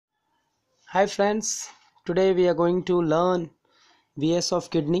Hi friends, today we are going to learn VS of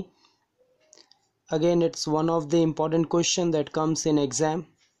kidney. Again, it's one of the important question that comes in exam.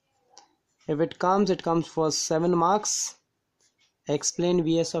 If it comes for 7 marks. Explain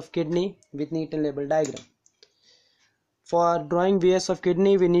VS of kidney with neat and label diagram. For drawing VS of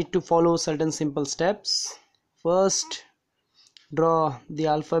kidney, we need to follow certain simple steps. First, draw the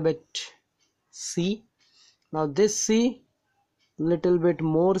alphabet C. Now this C, little bit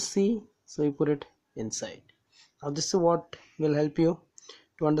more C, so you put it inside. Now this is what will help you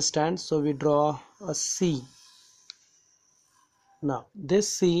to understand. So we draw a C. Now this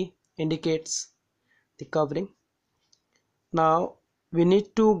C indicates the covering. Now we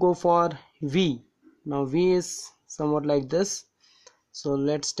need to go for V. Now V is somewhat like this, so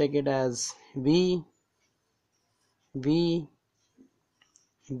let's take it as V, V,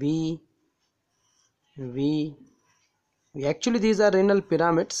 V, V. Actually these are renal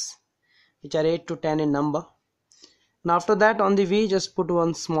pyramids which are 8 to 10 in number. Now after that, on the V, just put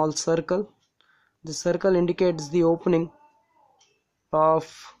one small circle. The circle indicates the opening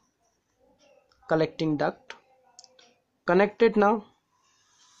of collecting duct. Connect it now.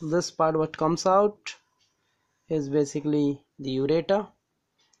 This part what comes out is basically the ureter.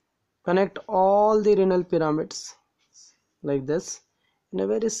 Connect all the renal pyramids like this in a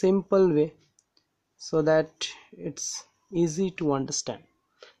very simple way so that it's easy to understand.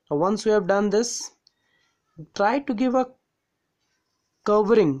 Now once we have done this, try to give a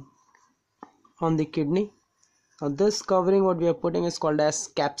covering on the kidney. Now this covering what we are putting is called as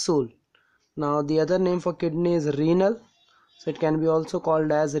capsule. Now the other name for kidney is renal, so it can be also called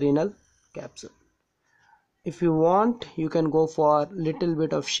as renal capsule. If you want, you can go for little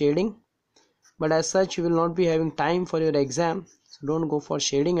bit of shading, but as such you will not be having time for your exam, so don't go for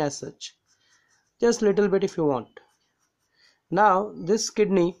shading as such, just little bit if you want. Now this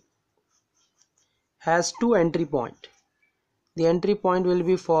kidney has two entry point. The entry point will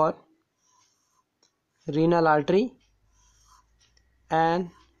be for renal artery and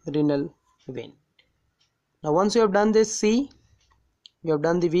renal vein. Now once you have done this C, you have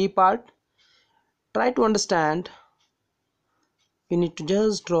done the V part, try to understand. You need to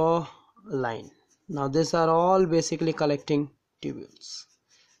just draw a line. Now these are all basically collecting tubules.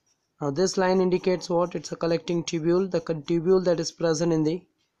 Now this line indicates what? It's a collecting tubule, the tubule that is present in the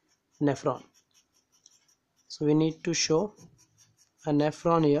nephron. So we need to show a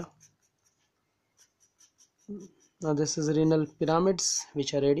nephron here. Now this is renal pyramids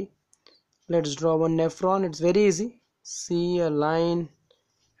which are ready. Let's draw one nephron. It's very easy. See a line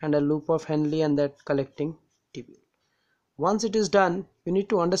and a loop of Henle and that collecting tubule. Once it is done, you need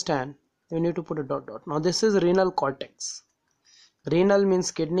to understand, you need to put a dot dot. Now this is renal cortex. Renal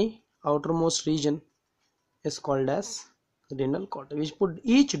means kidney, outermost region is called as renal cortex, which put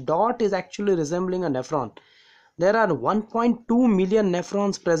each dot is actually resembling a nephron. There are 1.2 million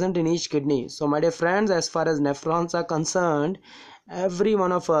nephrons present in each kidney. So my dear friends, as far as nephrons are concerned, every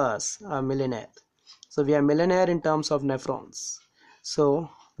one of us are millionaire. So we are millionaire in terms of nephrons. So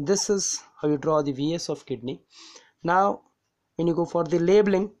this is how you draw the VS of kidney. Now when you go for the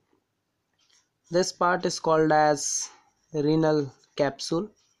labeling, this part is called as renal capsule,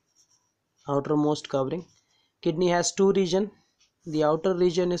 outermost covering. Kidney has two regions. The outer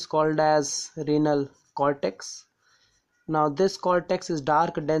region is called as renal cortex. Now this cortex is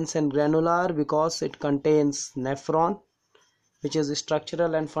dark, dense and granular because it contains nephron, which is the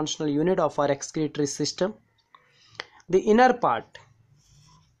structural and functional unit of our excretory system. The inner part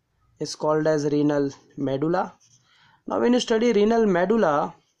is called as renal medulla. Now when you study renal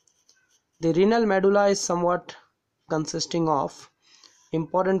medulla, the renal medulla is somewhat consisting of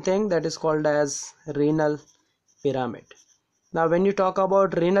important thing that is called as renal pyramid. Now when you talk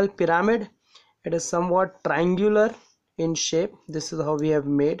about renal pyramid, it is somewhat triangular in shape. This is how we have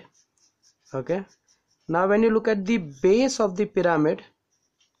made. Okay. Now when you look at the base of the pyramid,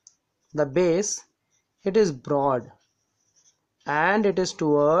 the base, it is broad and it is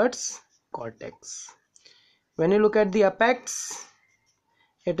towards cortex. When you look at the apex,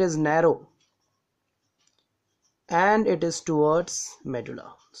 it is narrow and it is towards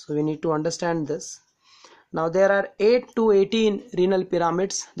medulla. So we need to understand this. Now there are 8 to 18 renal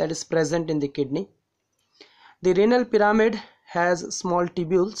pyramids that is present in the kidney. The renal pyramid has small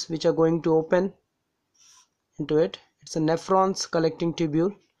tubules which are going to open into it. It's a nephrons collecting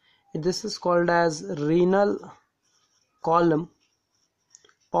tubule. This is called as renal column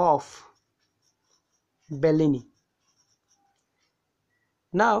of Bellini.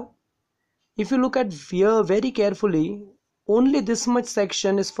 Now if you look at here very carefully, only this much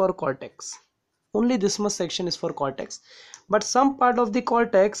section is for cortex. only this much section is for cortex, but some part of the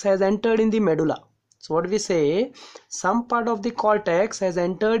cortex has entered in the medulla. So what we say, some part of the cortex has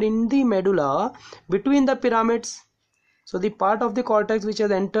entered in the medulla between the pyramids. So the part of the cortex which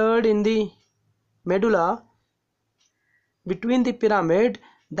has entered in the medulla between the pyramid,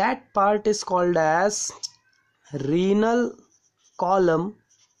 that part is called as renal column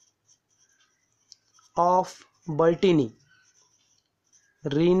of Bertini.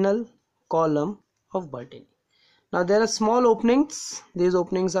 Renal column of Bertini. Now there are small openings. These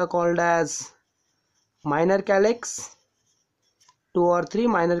openings are called as minor calyx. 2 or 3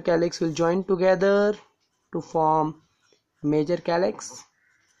 minor calyx will join together to form major calyx.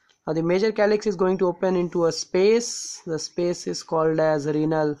 Now the major calyx is going to open into a space. The space is called as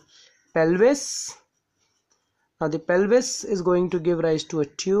renal pelvis. Now the pelvis is going to give rise to a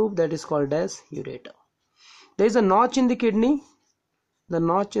tube that is called as ureter. There is a notch in the kidney. The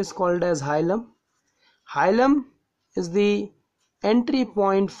notch is called as hilum. Hilum is the entry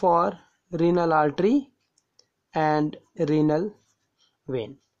point for renal artery and renal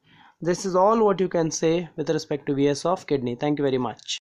vein. This is all what you can say with respect to VS of kidney. Thank you very much.